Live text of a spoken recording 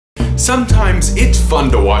Sometimes it's fun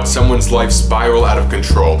to watch someone's life spiral out of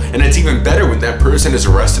control, and it's even better when that person is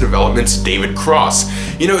Arrested Development's David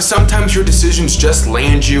Cross. You know, sometimes your decisions just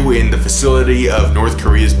land you in the facility of North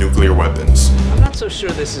Korea's nuclear weapons. I'm not so sure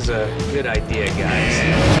this is a good idea,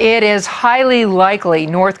 guys. It is highly likely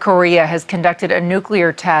North Korea has conducted a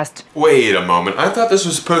nuclear test. Wait a moment, I thought this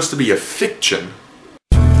was supposed to be a fiction.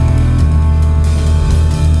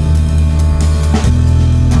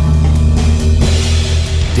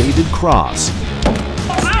 David Cross.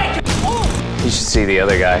 You should see the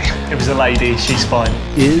other guy. It was a lady, she's fine.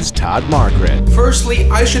 Is Todd Margaret. Firstly,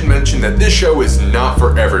 I should mention that this show is not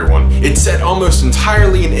for everyone. It's set almost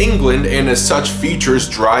entirely in England and as such features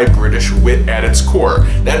dry British wit at its core.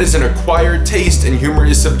 That is an acquired taste and humor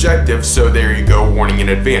is subjective, so there you go, warning in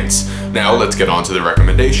advance. Now let's get on to the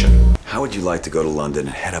recommendation. How would you like to go to London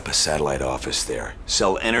and head up a satellite office there?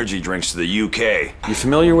 Sell energy drinks to the UK. You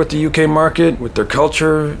familiar with the UK market, with their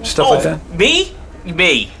culture, stuff like that?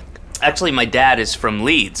 Me? Actually, my dad is from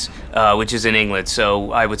Leeds, which is in England,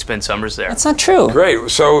 so I would spend summers there. That's not true. Great,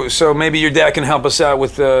 so maybe your dad can help us out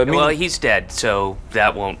with Well, he's dead, so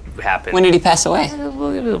that won't happen. When did he pass away? A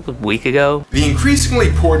week ago. The increasingly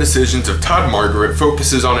poor decisions of Todd Margaret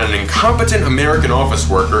focuses on an incompetent American office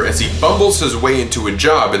worker as he bumbles his way into a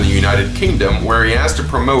job in the United Kingdom where he has to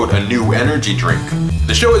promote a new energy drink.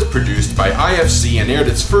 The show is produced by IFC and aired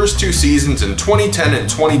its first 2 seasons in 2010 and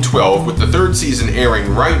 2012, with the 3rd season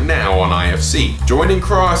airing right now on IFC. Joining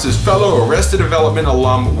Cross is fellow Arrested Development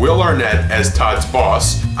alum Will Arnett as Todd's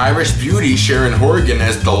boss, Irish beauty Sharon Horgan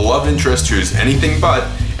as the love interest who's anything but,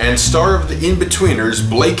 and star of The In-Betweeners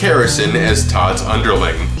Blake Harrison as Todd's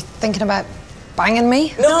underling. You thinking about banging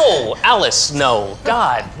me? No, Alice, no.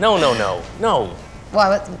 God, no.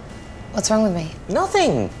 Why, what's wrong with me?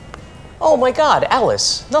 Nothing. Oh my God,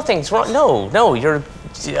 Alice, nothing's wrong. No,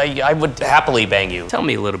 I would happily bang you. Tell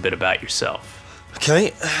me a little bit about yourself.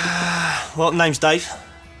 Okay, well, name's Dave.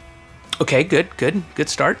 Okay, good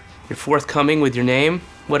start. You're forthcoming with your name.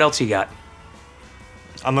 What else you got?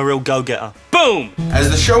 I'm a real go-getter. Boom!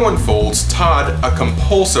 As the show unfolds, Todd, a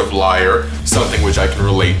compulsive liar, something which I can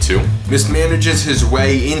relate to, mismanages his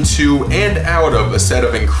way into and out of a set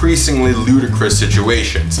of increasingly ludicrous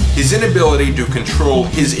situations. His inability to control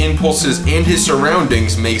his impulses and his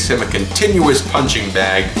surroundings makes him a continuous punching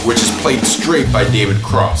bag, which is played straight by David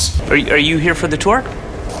Cross. Are you here for the tour?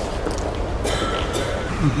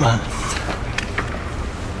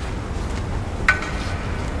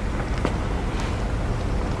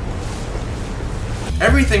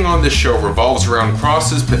 Everything on this show revolves around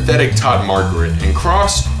Cross's pathetic Todd Margaret, and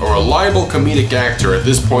Cross, a reliable comedic actor at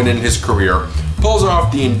this point in his career, pulls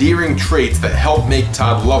off the endearing traits that help make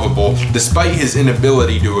Todd lovable despite his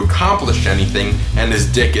inability to accomplish anything and his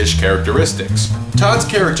dickish characteristics. Todd's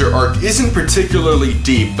character arc isn't particularly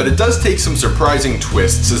deep, but it does take some surprising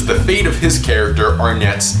twists as the fate of his character,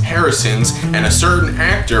 Arnett's, Harrison's, and a certain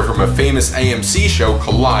actor from a famous AMC show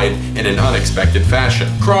collide in an unexpected fashion.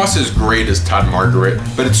 Cross is great as Todd Margaret,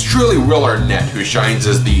 but it's truly Will Arnett who shines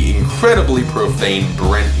as the incredibly profane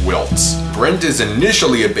Brent Wiltz. Brent is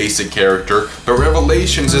initially a basic character, but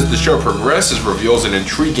revelations as the show progresses reveals an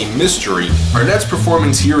intriguing mystery. Arnett's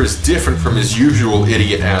performance here is different from his usual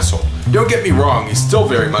idiot asshole. Don't get me wrong, he's still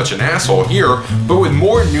very much an asshole here, but with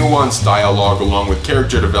more nuanced dialogue along with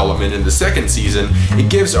character development in the 2nd season, it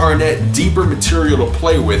gives Arnett deeper material to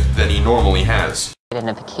play with than he normally has.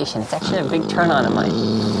 Identification, it's actually a big turn on of mine.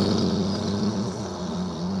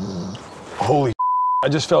 Holy I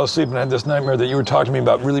just fell asleep and had this nightmare that you were talking to me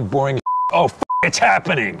about really boring Oh, it's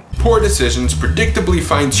happening! Poor Decisions predictably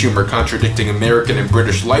finds humor contradicting American and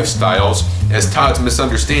British lifestyles, as Todd's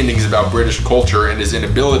misunderstandings about British culture and his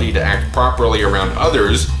inability to act properly around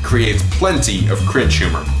others creates plenty of cringe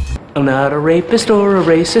humor. I'm not a rapist or a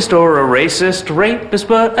racist or a racist rapist,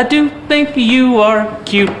 but I do think you are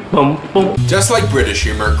cute. Boom, boom. Just like British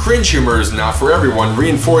humor, cringe humor is not for everyone,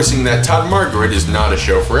 reinforcing that Todd Margaret is not a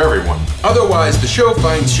show for everyone. Otherwise, the show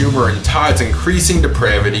finds humor in Todd's increasing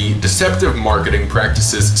depravity, deceptive marketing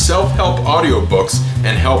practices, self-help audiobooks,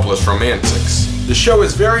 and helpless romantics. The show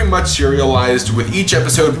is very much serialized, with each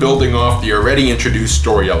episode building off the already introduced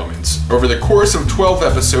story elements. Over the course of 12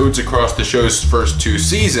 episodes across the show's first 2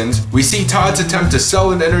 seasons, we see Todd's attempt to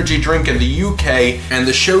sell an energy drink in the UK, and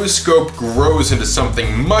the show's scope grows into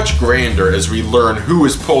something much grander as we learn who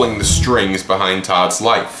is pulling the strings behind Todd's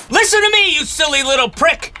life. Listen to me, you silly little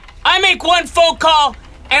prick! I make one phone call,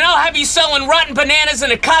 and I'll have you selling rotten bananas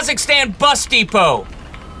in a Kazakhstan bus depot.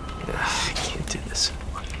 I can't do this.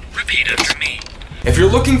 Repeat after me. If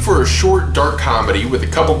you're looking for a short, dark comedy with a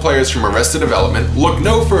couple players from Arrested Development, look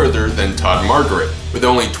no further than Todd Margaret. With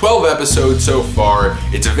only 12 episodes so far,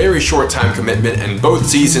 it's a very short time commitment and both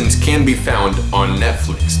seasons can be found on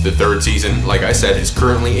Netflix. The third season, like I said, is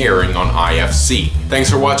currently airing on IFC.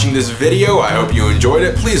 Thanks for watching this video, I hope you enjoyed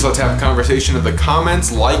it. Please let's have a conversation in the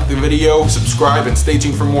comments, like the video, subscribe, and stay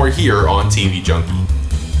tuned for more here on TV Junkie.